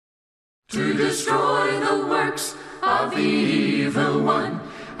to destroy the works of the evil one,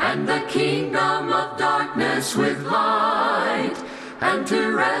 and the kingdom of darkness with light, and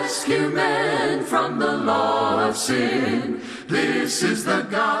to rescue men from the law of sin. This is the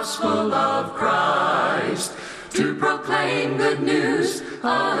gospel of Christ, to proclaim good news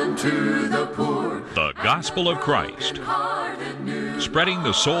unto the poor. The gospel of Christ, spreading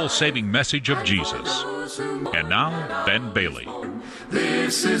the soul-saving message of Jesus. And now, Ben Bailey.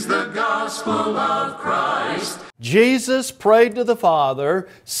 This is the gospel of Christ. Jesus prayed to the Father,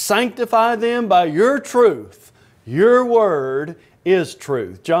 sanctify them by your truth. Your word is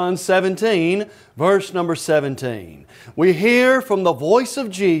truth. John 17, verse number 17. We hear from the voice of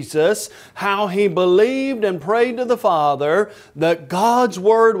Jesus how He believed and prayed to the Father that God's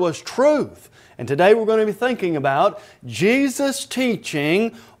Word was truth. And today we're going to be thinking about Jesus'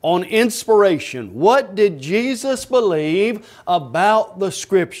 teaching on inspiration. What did Jesus believe about the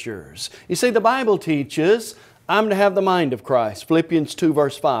Scriptures? You see, the Bible teaches I'm to have the mind of Christ, Philippians 2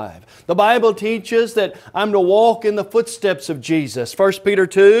 verse 5. The Bible teaches that I'm to walk in the footsteps of Jesus, 1 Peter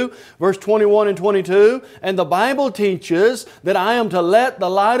 2 verse 21 and 22. And the Bible teaches that I am to let the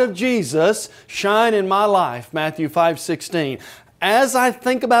light of Jesus shine in my life, Matthew 5:16. As I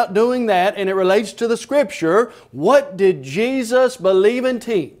think about doing that, and it relates to the Scripture, what did Jesus believe and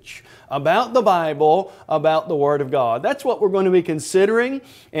teach about the Bible, about the Word of God? That's what we're going to be considering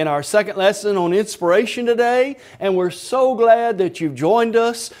in our second lesson on inspiration today, and we're so glad that you've joined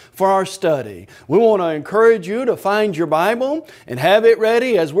us for our study. We want to encourage you to find your Bible and have it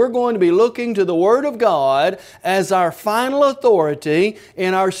ready, as we're going to be looking to the Word of God as our final authority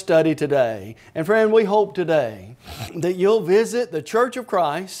in our study today. And friend, we hope today that you'll visit the Church of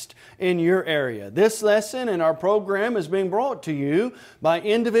Christ in your area. This lesson in our program is being brought to you by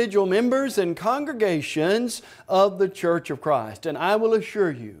individual members and congregations of the Church of Christ. And I will assure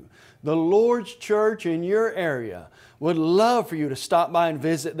you, the Lord's church in your area would love for you to stop by and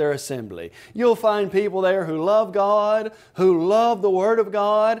visit their assembly. You'll find people there who love God, who love the Word of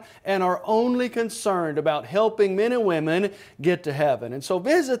God, and are only concerned about helping men and women get to heaven. And so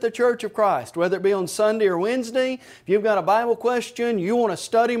visit the Church of Christ, whether it be on Sunday or Wednesday. If you've got a Bible question, you want to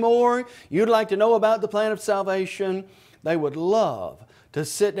study more, you'd like to know about the plan of salvation, they would love to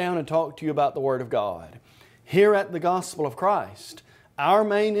sit down and talk to you about the Word of God. Here at the Gospel of Christ, our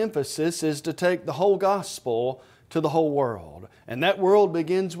main emphasis is to take the whole gospel to the whole world. And that world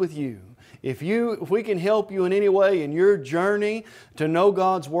begins with you. If we can help you in any way in your journey to know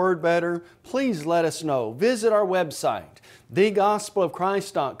God's Word better, please let us know. Visit our website,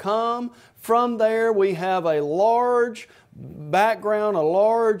 thegospelofchrist.com. From there we have a large background, a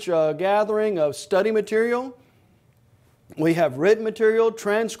large gathering of study material. We have written material,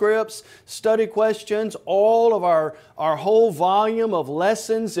 transcripts, study questions. All of our whole volume of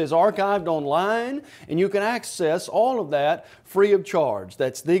lessons is archived online, and you can access all of that free of charge.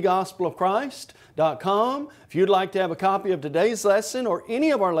 That's thegospelofchrist.com. If you'd like to have a copy of today's lesson or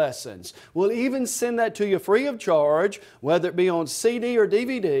any of our lessons, we'll even send that to you free of charge, whether it be on CD or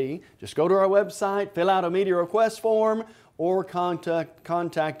DVD. Just go to our website, fill out a media request form, or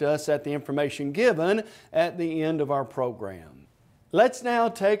contact us at the information given at the end of our program. Let's now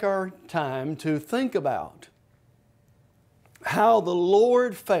take our time to think about how the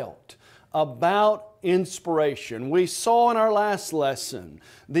Lord felt about inspiration. We saw in our last lesson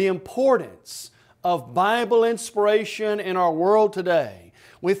the importance of Bible inspiration in our world today.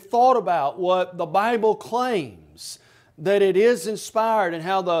 We thought about what the Bible claims, that it is inspired, and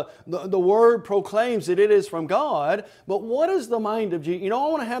how the Word proclaims that it is from God. But what is the mind of Jesus? You know, I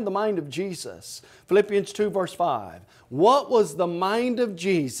want to have the mind of Jesus. Philippians 2 verse 5. What was the mind of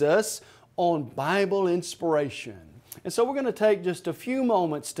Jesus on Bible inspiration? And so we're going to take just a few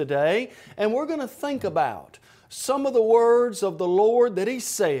moments today, and we're going to think about some of the words of the Lord that He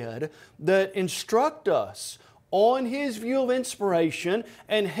said that instruct us on His view of inspiration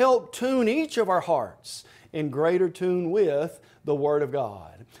and help tune each of our hearts in greater tune with the Word of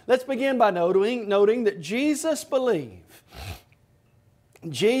God. Let's begin by noting that Jesus believed.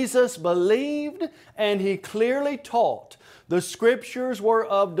 Jesus believed, and He clearly taught the Scriptures were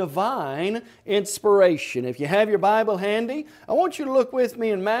of divine inspiration. If you have your Bible handy, I want you to look with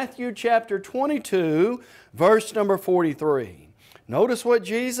me in Matthew chapter 22, verse number 43. Notice what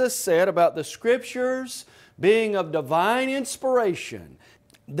Jesus said about the Scriptures being of divine inspiration.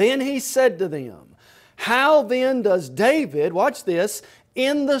 Then He said to them, "How then does David," watch this,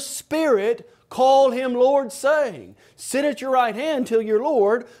 "in the Spirit Call Him Lord, saying, sit at your right hand till your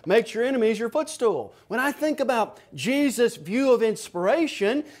Lord makes your enemies your footstool. When I think about Jesus' view of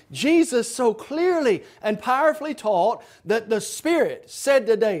inspiration, Jesus so clearly and powerfully taught that the Spirit said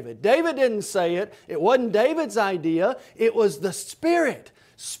to David. David didn't say it. It wasn't David's idea. It was the Spirit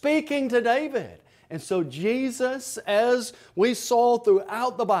speaking to David. And so Jesus, as we saw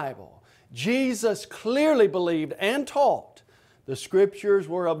throughout the Bible, Jesus clearly believed and taught the Scriptures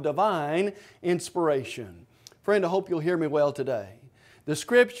were of divine inspiration. Friend, I hope you'll hear me well today. The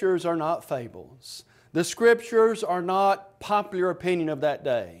Scriptures are not fables. The Scriptures are not popular opinion of that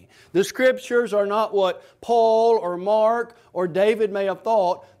day. The Scriptures are not what Paul or Mark or David may have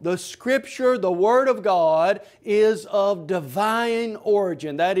thought. The Scripture, the Word of God, is of divine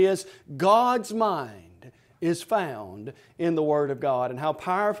origin. That is, God's mind is found in the Word of God. And how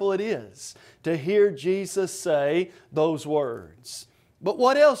powerful it is to hear Jesus say those words. But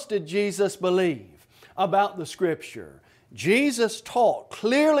what else did Jesus believe about the Scripture? Jesus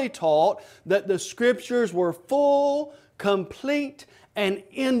clearly taught that the Scriptures were full, complete, and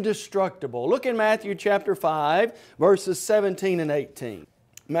indestructible. Look in Matthew chapter 5, verses 17 and 18.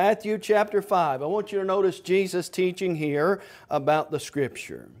 Matthew chapter 5. I want you to notice Jesus teaching here about the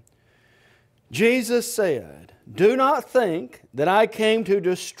Scripture. Jesus said, do not think that I came to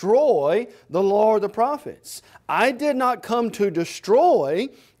destroy the law or the prophets. I did not come to destroy,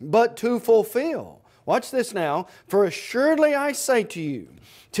 but to fulfill. Watch this now. For assuredly I say to you,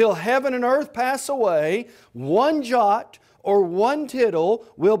 till heaven and earth pass away, one jot or one tittle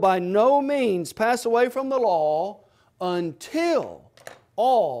will by no means pass away from the law until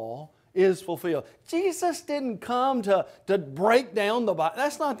all is fulfilled. Jesus didn't come to break down the Bible.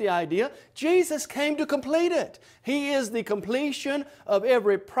 That's not the idea. Jesus came to complete it. He is the completion of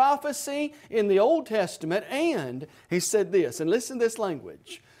every prophecy in the Old Testament. And He said this, and listen to this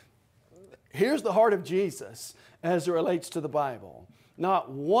language. Here's the heart of Jesus as it relates to the Bible.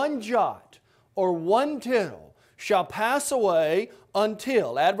 Not one jot or one tittle shall pass away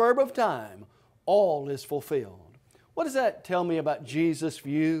until, adverb of time, all is fulfilled. What does that tell me about Jesus'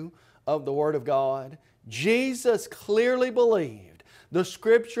 view of the Word of God? Jesus clearly believed the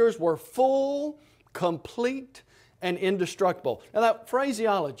Scriptures were full, complete, and indestructible. Now that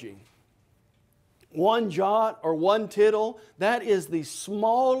phraseology, one jot or one tittle, that is the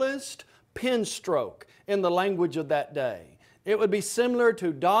smallest pen stroke in the language of that day. It would be similar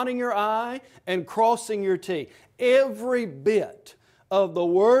to dotting your I and crossing your T. Every bit of the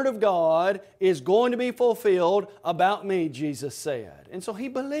Word of God is going to be fulfilled about me, Jesus said. And so He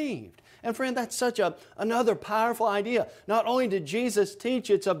believed. And friend, that's such another powerful idea. Not only did Jesus teach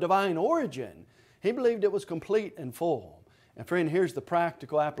it's of divine origin, He believed it was complete and full. And friend, here's the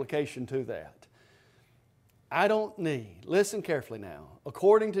practical application to that. I don't need, listen carefully now,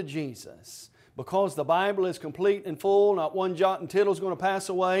 according to Jesus, because the Bible is complete and full, not one jot and tittle is going to pass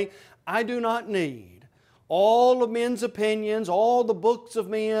away, I do not need all of men's opinions, all the books of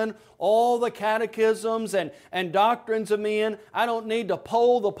men, all the catechisms and doctrines of men. I don't need to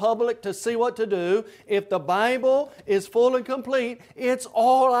poll the public to see what to do. If the Bible is full and complete, it's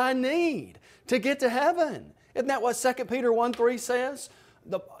all I need to get to heaven. Isn't that what 2 Peter 1:3 says?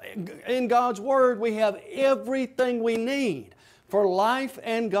 In God's Word we have everything we need for life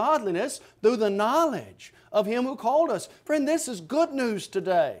and godliness through the knowledge of Him who called us. Friend, this is good news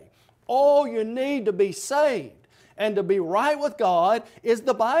today. All you need to be saved and to be right with God is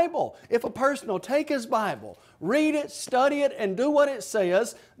the Bible. If a person will take his Bible, read it, study it, and do what it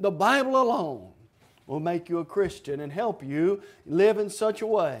says, the Bible alone will make you a Christian and help you live in such a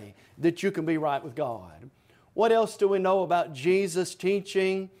way that you can be right with God. What else do we know about Jesus'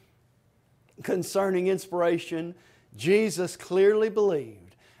 teaching concerning inspiration? Jesus clearly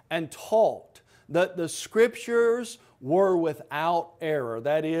believed and taught that the Scriptures were without error.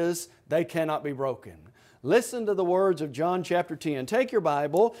 That is, they cannot be broken. Listen to the words of John chapter 10. Take your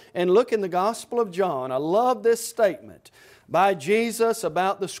Bible and look in the Gospel of John. I love this statement by Jesus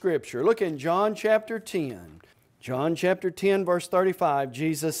about the Scripture. Look in John chapter 10. John chapter 10 verse 35,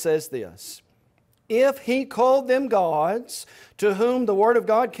 Jesus says this, if He called them gods to whom the Word of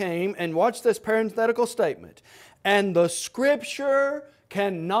God came, and watch this parenthetical statement, and the Scripture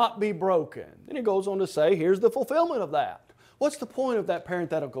cannot be broken. Then He goes on to say, here's the fulfillment of that. What's the point of that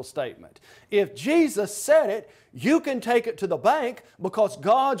parenthetical statement? If Jesus said it, you can take it to the bank because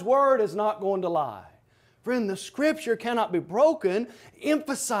God's Word is not going to lie. Friend, the Scripture cannot be broken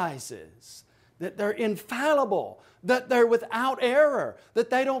emphasizes that they're infallible, that they're without error, that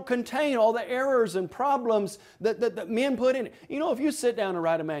they don't contain all the errors and problems that men put in it. You know, if you sit down and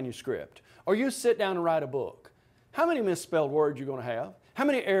write a manuscript, or you sit down and write a book, how many misspelled words are you going to have? How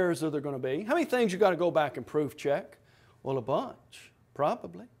many errors are there going to be? How many things you got to go back and proof check? Well, a bunch,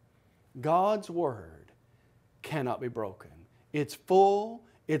 probably. God's Word cannot be broken. It's full,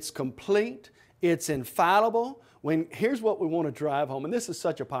 it's complete, it's infallible. Here's what we want to drive home, and this is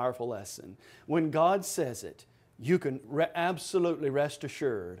such a powerful lesson. When God says it, you can absolutely rest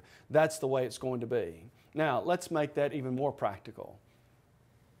assured that's the way it's going to be. Now, let's make that even more practical.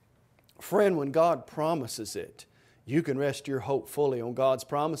 Friend, when God promises it, you can rest your hope fully on God's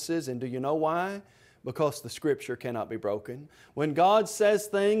promises, and do you know why? Because the Scripture cannot be broken. When God says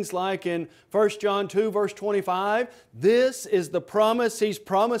things like in 1 John 2 verse 25, this is the promise He's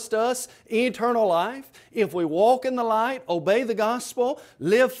promised us, eternal life. If we walk in the light, obey the gospel,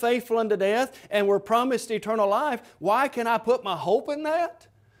 live faithful unto death, and we're promised eternal life, why can I put my hope in that?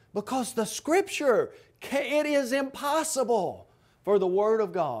 Because the Scripture, it is impossible for the Word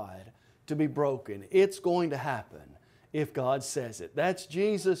of God to be broken. It's going to happen if God says it. That's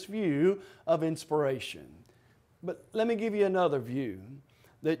Jesus' view of inspiration. But let me give you another view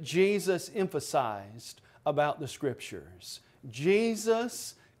that Jesus emphasized about the Scriptures.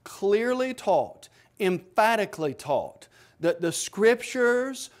 Jesus clearly taught, emphatically taught, that the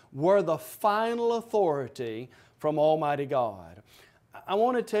Scriptures were the final authority from Almighty God. I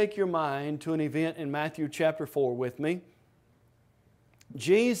want to take your mind to an event in Matthew chapter 4 with me.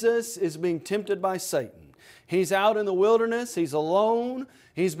 Jesus is being tempted by Satan. He's out in the wilderness, He's alone,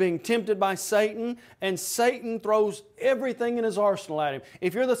 He's being tempted by Satan, and Satan throws everything in his arsenal at Him.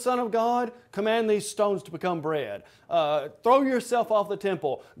 If you're the Son of God, command these stones to become bread. Throw yourself off the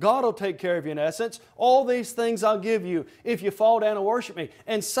temple. God will take care of you in essence. All these things I'll give you if you fall down and worship Me.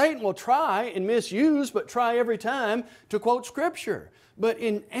 And Satan will try and misuse, but try every time to quote Scripture. But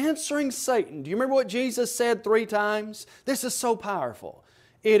in answering Satan, do you remember what Jesus said 3 times? This is so powerful.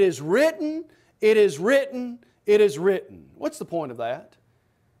 It is written, it is written, it is written. What's the point of that?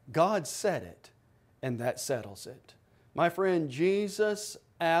 God said it, and that settles it. My friend, Jesus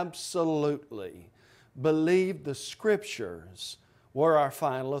absolutely believed the Scriptures were our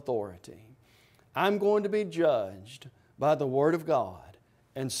final authority. I'm going to be judged by the Word of God,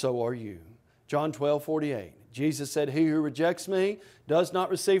 and so are you. John 12:48. Jesus said, He who rejects Me, does not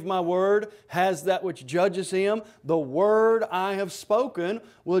receive My word, has that which judges him. The word I have spoken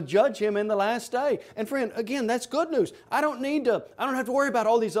will judge him in the last day. And friend, again, that's good news. I don't have to worry about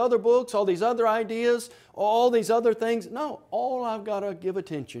all these other books, all these other ideas, all these other things. No, all I've got to give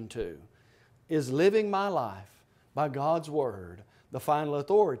attention to is living my life by God's Word, the final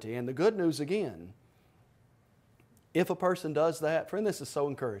authority. And the good news again, if a person does that, friend, this is so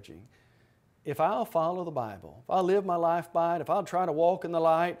encouraging. If I'll follow the Bible, if I'll live my life by it, if I'll try to walk in the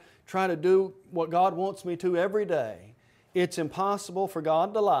light, try to do what God wants me to every day, it's impossible for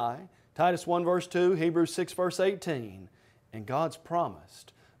God to lie. Titus 1 verse 2, Hebrews 6 verse 18. And God's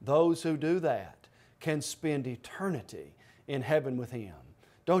promised those who do that can spend eternity in heaven with Him.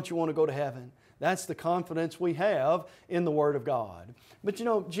 Don't you want to go to heaven? That's the confidence we have in the Word of God. But you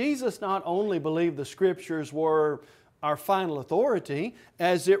know, Jesus not only believed the Scriptures were our final authority,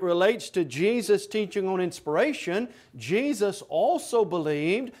 as it relates to Jesus' teaching on inspiration, Jesus also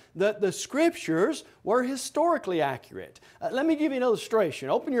believed that the Scriptures were historically accurate. Let me give you an illustration.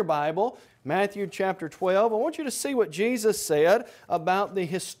 Open your Bible, Matthew chapter 12. I want you to see what Jesus said about the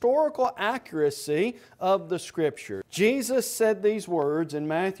historical accuracy of the Scripture. Jesus said these words in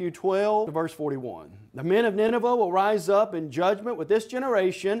Matthew 12, verse 41. The men of Nineveh will rise up in judgment with this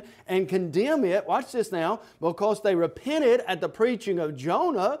generation and condemn it, watch this now, because they repented at the preaching of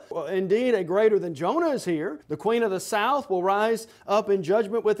Jonah. Well, indeed, a greater than Jonah is here. The queen of the south will rise up in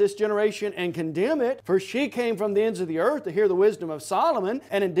judgment with this generation and condemn it, for she came from the ends of the earth to hear the wisdom of Solomon,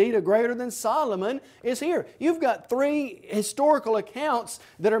 and indeed a greater than Solomon is here. You've got 3 historical accounts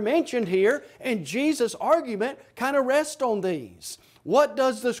that are mentioned here, and Jesus' argument kind of rests on these. What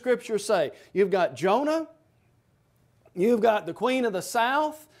does the Scripture say? You've got Jonah, you've got the queen of the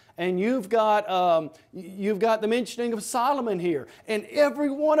south, and you've got the mentioning of Solomon here. And every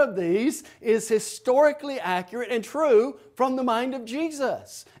one of these is historically accurate and true from the mind of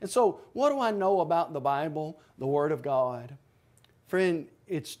Jesus. And so, what do I know about the Bible, the Word of God? Friend,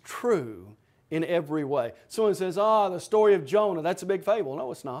 it's true in every way. Someone says, the story of Jonah, that's a big fable.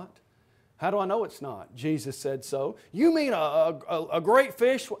 No, it's not. How do I know it's not? Jesus said so. You mean a great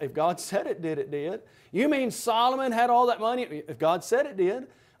fish? If God said it did, it did. You mean Solomon had all that money? If God said it did.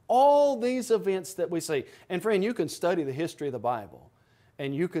 All these events that we see. And friend, you can study the history of the Bible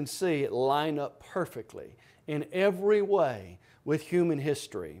and you can see it line up perfectly in every way with human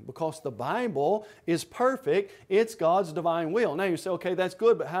history, because the Bible is perfect. It's God's divine will. Now you say, okay, that's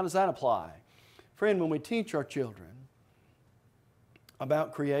good, but how does that apply? Friend, when we teach our children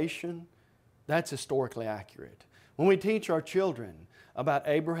about creation, that's historically accurate. When we teach our children about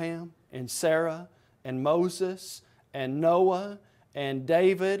Abraham and Sarah and Moses and Noah and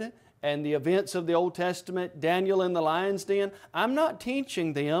David and the events of the Old Testament, Daniel in the lion's den, I'm not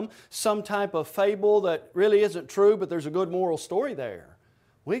teaching them some type of fable that really isn't true, but there's a good moral story there.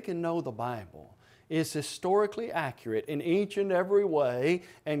 We can know the Bible is historically accurate in each and every way,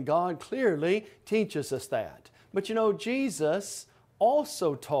 and God clearly teaches us that. But you know, Jesus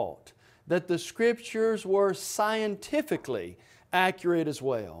also taught that the Scriptures were scientifically accurate as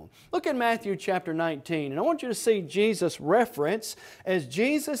well. Look at Matthew chapter 19, and I want you to see Jesus' reference. As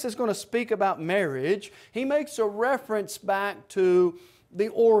Jesus is going to speak about marriage, He makes a reference back to the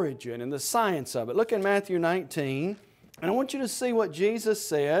origin and the science of it. Look at Matthew 19, and I want you to see what Jesus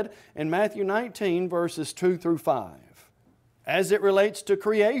said in Matthew 19, verses 2 through 5. As it relates to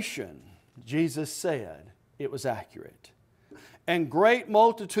creation, Jesus said it was accurate. And great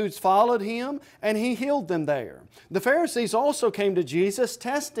multitudes followed Him, and He healed them there. The Pharisees also came to Jesus,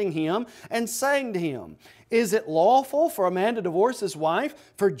 testing Him and saying to Him, "Is it lawful for a man to divorce his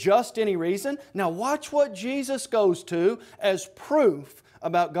wife for just any reason?" Now watch what Jesus goes to as proof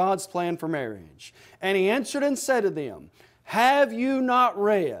about God's plan for marriage. And He answered and said to them, "Have you not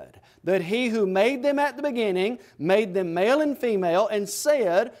read that He who made them at the beginning made them male and female, and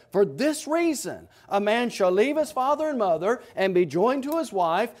said, for this reason a man shall leave his father and mother and be joined to his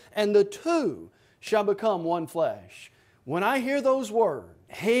wife, and the two shall become one flesh." When I hear those words,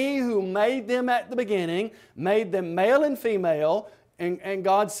 He who made them at the beginning made them male and female, and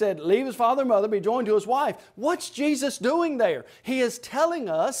God said, leave his father and mother, be joined to his wife. What's Jesus doing there? He is telling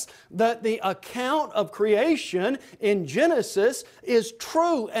us that the account of creation in Genesis is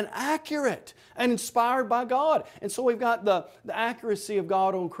true and accurate and inspired by God. And so we've got the accuracy of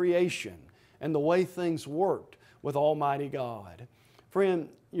God on creation and the way things worked with Almighty God. Friend,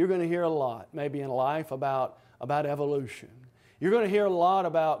 you're going to hear a lot, maybe in life, about evolution. You're going to hear a lot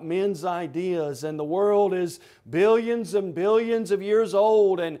about men's ideas, and the world is billions and billions of years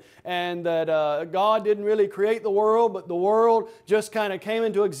old, and that God didn't really create the world, but the world just kind of came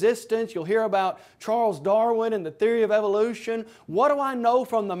into existence. You'll hear about Charles Darwin and the theory of evolution. What do I know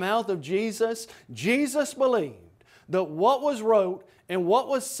from the mouth of Jesus? Jesus believed that what was wrote and what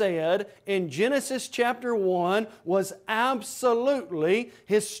was said in Genesis chapter 1 was absolutely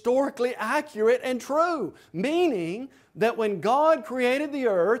historically accurate and true. Meaning that when God created the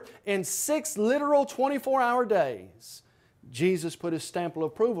earth in 6 literal 24-hour days, Jesus put His stamp of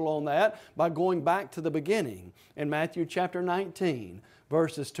approval on that by going back to the beginning in Matthew chapter 19,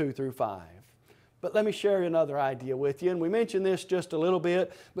 verses 2 through 5. But let me share another idea with you, and we mentioned this just a little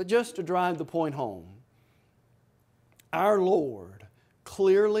bit, but just to drive the point home. Our Lord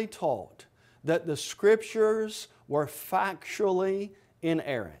clearly taught that the Scriptures were factually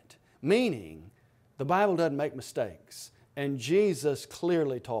inerrant, meaning the Bible doesn't make mistakes, and Jesus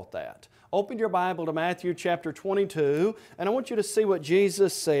clearly taught that. Open your Bible to Matthew chapter 22, and I want you to see what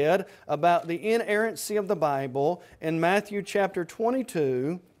Jesus said about the inerrancy of the Bible in Matthew chapter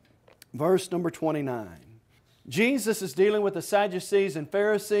 22, verse number 29. Jesus is dealing with the Sadducees and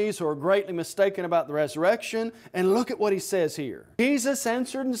Pharisees who are greatly mistaken about the resurrection. And look at what He says here. Jesus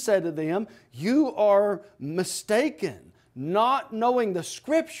answered and said to them, "You are mistaken, not knowing the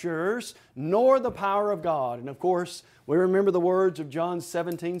Scriptures nor the power of God." And of course, we remember the words of John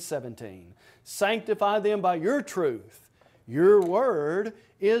 17:17. "Sanctify them by your truth. Your word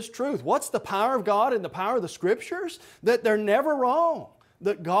is truth." What's the power of God and the power of the Scriptures? That they're never wrong.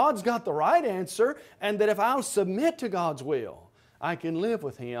 That God's got the right answer, and that if I'll submit to God's will, I can live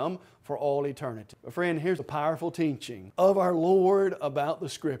with Him for all eternity. But friend, here's a powerful teaching of our Lord about the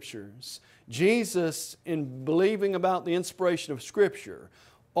Scriptures. Jesus, in believing about the inspiration of Scripture,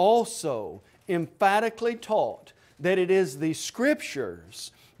 also emphatically taught that it is the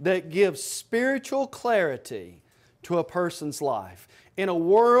Scriptures that give spiritual clarity to a person's life. In a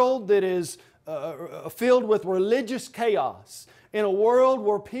world that is filled with religious chaos, in a world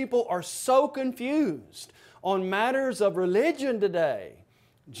where people are so confused on matters of religion today,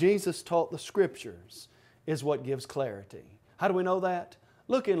 Jesus taught the Scriptures is what gives clarity. How do we know that?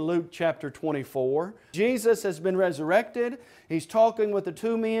 Look in Luke chapter 24. Jesus has been resurrected. He's talking with the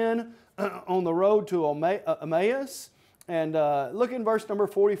two men on the road to Emmaus. And look in verse number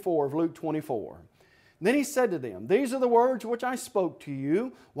 44 of Luke 24. Then He said to them, "These are the words which I spoke to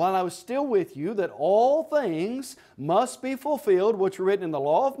you while I was still with you, that all things must be fulfilled which were written in the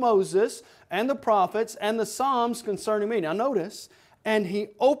law of Moses and the prophets and the Psalms concerning me." Now notice, "And He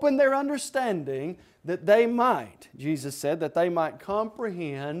opened their understanding that they might," Jesus said, "that they might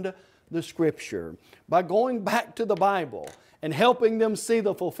comprehend the Scripture." By going back to the Bible and helping them see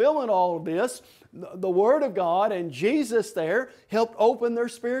the fulfillment of all of this, the Word of God and Jesus there helped open their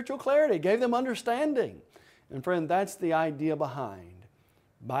spiritual clarity, gave them understanding. And friend, that's the idea behind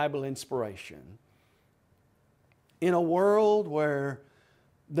Bible inspiration. In a world where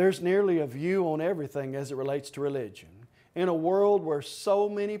there's nearly a view on everything as it relates to religion, in a world where so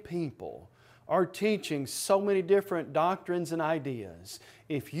many people are teaching so many different doctrines and ideas,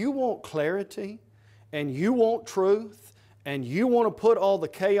 if you want clarity and you want truth and you want to put all the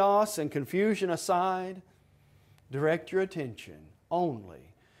chaos and confusion aside, direct your attention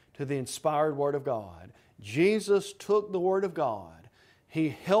only to the inspired Word of God. Jesus took the Word of God. He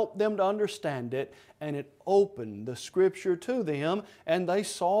helped them to understand it, and it opened the Scripture to them, and they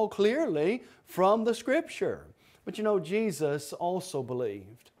saw clearly from the Scripture. But you know, Jesus also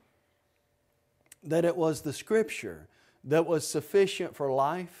believed that it was the Scripture that was sufficient for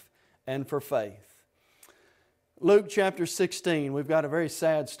life and for faith. Luke chapter 16, we've got a very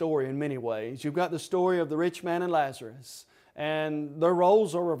sad story in many ways. You've got the story of the rich man and Lazarus, and their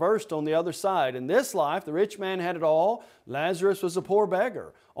roles are reversed on the other side. In this life, the rich man had it all. Lazarus was a poor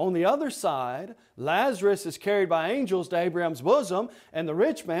beggar. On the other side, Lazarus is carried by angels to Abraham's bosom, and the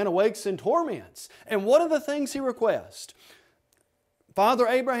rich man awakes in torments. And what are the things he requests? Father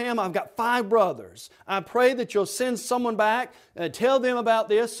Abraham, I've got 5 brothers. I pray that you'll send someone back and tell them about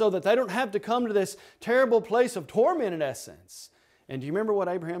this so that they don't have to come to this terrible place of torment in essence. And do you remember what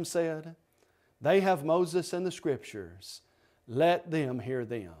Abraham said? They have Moses and the Scriptures. Let them hear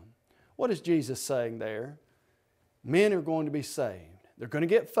them. What is Jesus saying there? Men are going to be saved. They're going to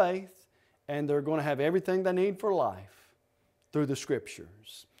get faith, and they're going to have everything they need for life through the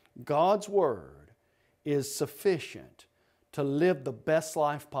Scriptures. God's Word is sufficient to live the best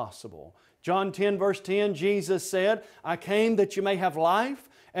life possible. John 10 verse 10, Jesus said, I came that you may have life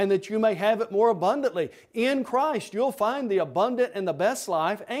and that you may have it more abundantly. In Christ you'll find the abundant and the best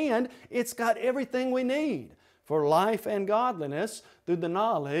life, and it's got everything we need for life and godliness through the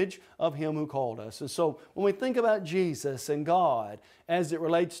knowledge of Him who called us. And so when we think about Jesus and God as it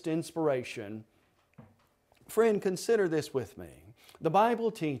relates to inspiration, friend, consider this with me. The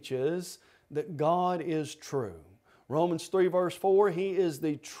Bible teaches that God is true. Romans 3 verse 4, He is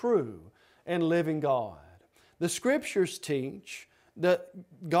the true and living God. The Scriptures teach that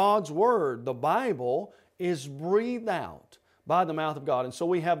God's Word, the Bible, is breathed out by the mouth of God. And so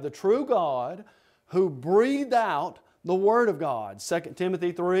we have the true God who breathed out the Word of God. 2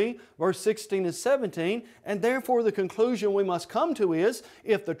 Timothy 3 verse 16 and 17. And therefore the conclusion we must come to is,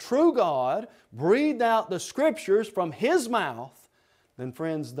 if the true God breathed out the Scriptures from His mouth, then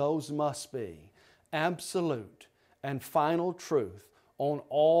friends, those must be absolute and final truth on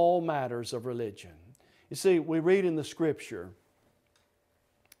all matters of religion. You see, we read in the Scripture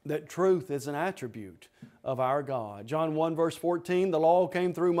that truth is an attribute of our God. John 1 verse 14, the law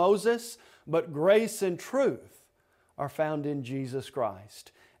came through Moses, but grace and truth are found in Jesus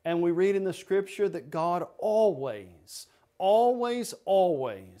Christ. And we read in the Scripture that God always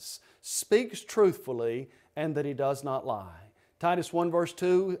speaks truthfully, and that He does not lie. Titus 1 verse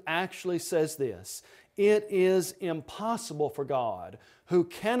 2 actually says this, it is impossible for God, who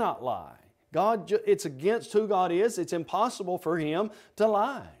cannot lie. It's against who God is. It's impossible for Him to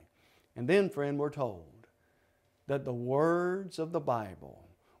lie. And then, friend, we're told that the words of the Bible,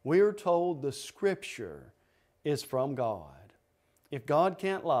 we are told the Scripture is from God. If God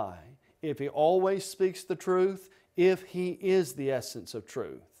can't lie, if He always speaks the truth, if He is the essence of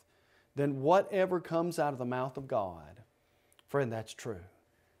truth, then whatever comes out of the mouth of God, friend, that's true.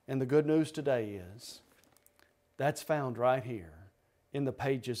 And the good news today is, that's found right here in the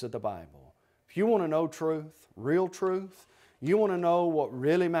pages of the Bible. If you want to know truth, real truth, you want to know what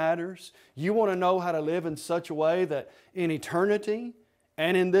really matters, you want to know how to live in such a way that in eternity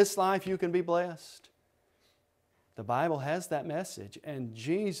and in this life you can be blessed, the Bible has that message, and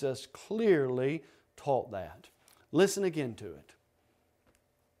Jesus clearly taught that. Listen again to it.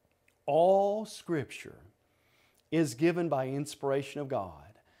 All Scripture is given by inspiration of God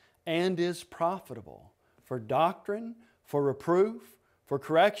and is profitable for doctrine, for reproof, for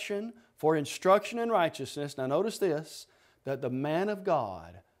correction, for instruction in righteousness. Now notice this, that the man of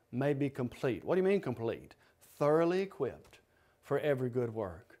God may be complete. What do you mean complete? Thoroughly equipped for every good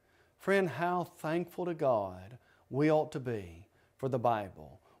work. Friend, how thankful to God we ought to be for the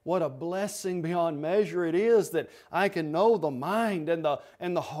Bible. What a blessing beyond measure it is that I can know the mind and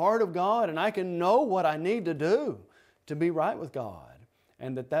the heart of God, and I can know what I need to do to be right with God,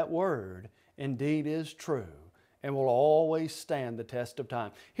 and that Word indeed is true and will always stand the test of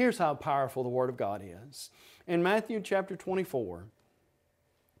time. Here's how powerful the Word of God is. In Matthew chapter 24,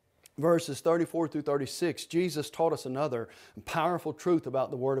 verses 34 through 36, Jesus taught us another powerful truth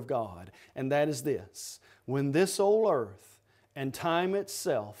about the Word of God, and that is this: when this old earth and time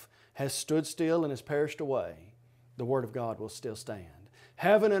itself has stood still and has perished away, the Word of God will still stand.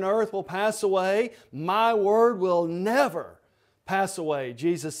 Heaven and earth will pass away, my Word will never pass away,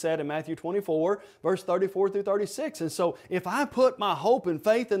 Jesus said in Matthew 24, verse 34 through 36. And so if I put my hope and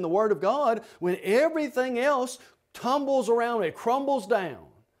faith in the Word of God, when everything else tumbles around, it crumbles down,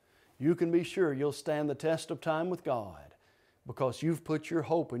 you can be sure you'll stand the test of time with God, because you've put your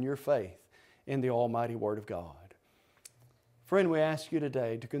hope and your faith in the almighty Word of God. Friend, we ask you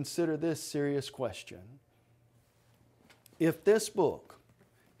today to consider this serious question. If this book,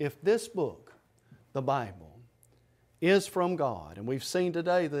 the Bible, is from God, and we've seen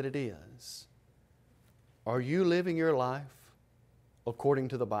today that it is, are you living your life according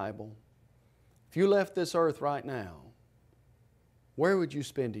to the Bible? If you left this earth right now, where would you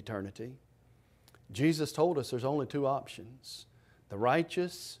spend eternity? Jesus told us there's only two options. The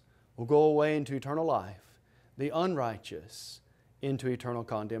righteous will go away into eternal life, the unrighteous into eternal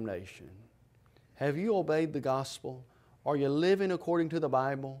condemnation. Have you obeyed the gospel? Are you living according to the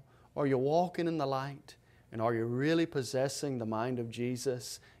Bible? Are you walking in the light? And are you really possessing the mind of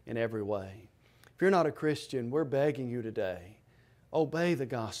Jesus in every way? If you're not a Christian, we're begging you today, obey the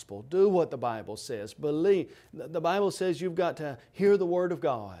gospel. Do what the Bible says. Believe. The Bible says you've got to hear the Word of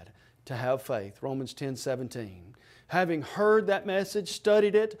God to have faith. Romans 10:17. Having heard that message,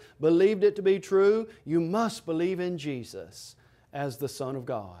 studied it, believed it to be true, you must believe in Jesus as the Son of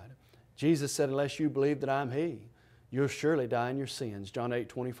God. Jesus said, unless you believe that I'm He, you'll surely die in your sins, John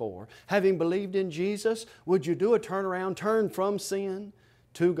 8:24. Having believed in Jesus, would you do a turnaround, turn from sin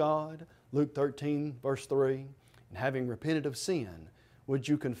to God? Luke 13, verse 3. And having repented of sin, would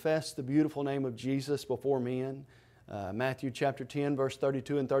you confess the beautiful name of Jesus before men? Matthew chapter 10, verse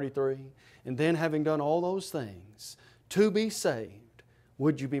 32 and 33. And then having done all those things, to be saved,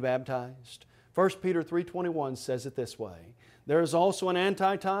 would you be baptized? 1 Peter 3:21 says it this way: there is also an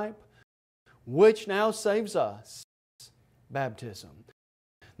antitype, which now saves us, baptism.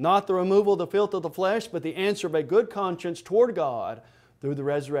 Not the removal of the filth of the flesh, but the answer of a good conscience toward God through the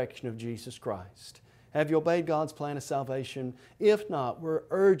resurrection of Jesus Christ. Have you obeyed God's plan of salvation? If not, we're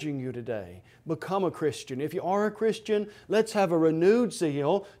urging you today, become a Christian. If you are a Christian, let's have a renewed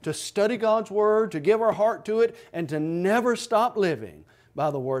zeal to study God's Word, to give our heart to it, and to never stop living by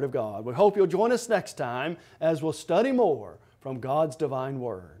the Word of God. We hope you'll join us next time as we'll study more from God's divine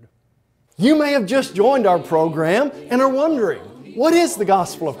Word. You may have just joined our program and are wondering, what is the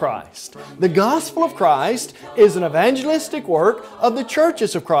Gospel of Christ? The Gospel of Christ is an evangelistic work of the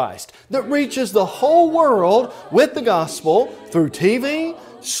churches of Christ that reaches the whole world with the Gospel through TV,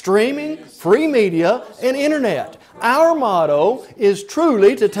 streaming, free media, and internet. Our motto is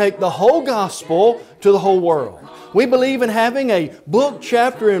truly to take the whole Gospel to the whole world. We believe in having a book,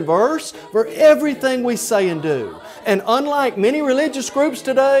 chapter, and verse for everything we say and do. And unlike many religious groups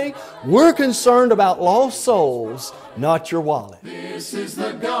today, we're concerned about lost souls, not your wallet. This is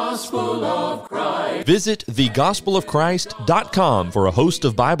the gospel of Christ. Visit thegospelofchrist.com for a host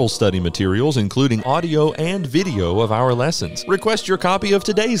of Bible study materials, including audio and video of our lessons. Request your copy of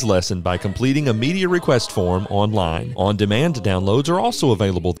today's lesson by completing a media request form online. On-demand downloads are also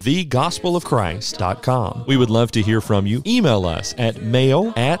available at thegospelofchrist.com. We would love to hear from you. Email us at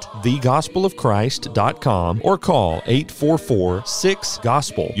mail@thegospelofchrist.com or call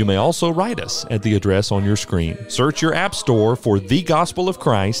 844-6-GOSPEL. You may also write us at the address on your screen. Search your app store for The Gospel of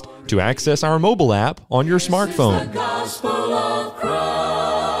Christ to access our mobile app on your smartphone.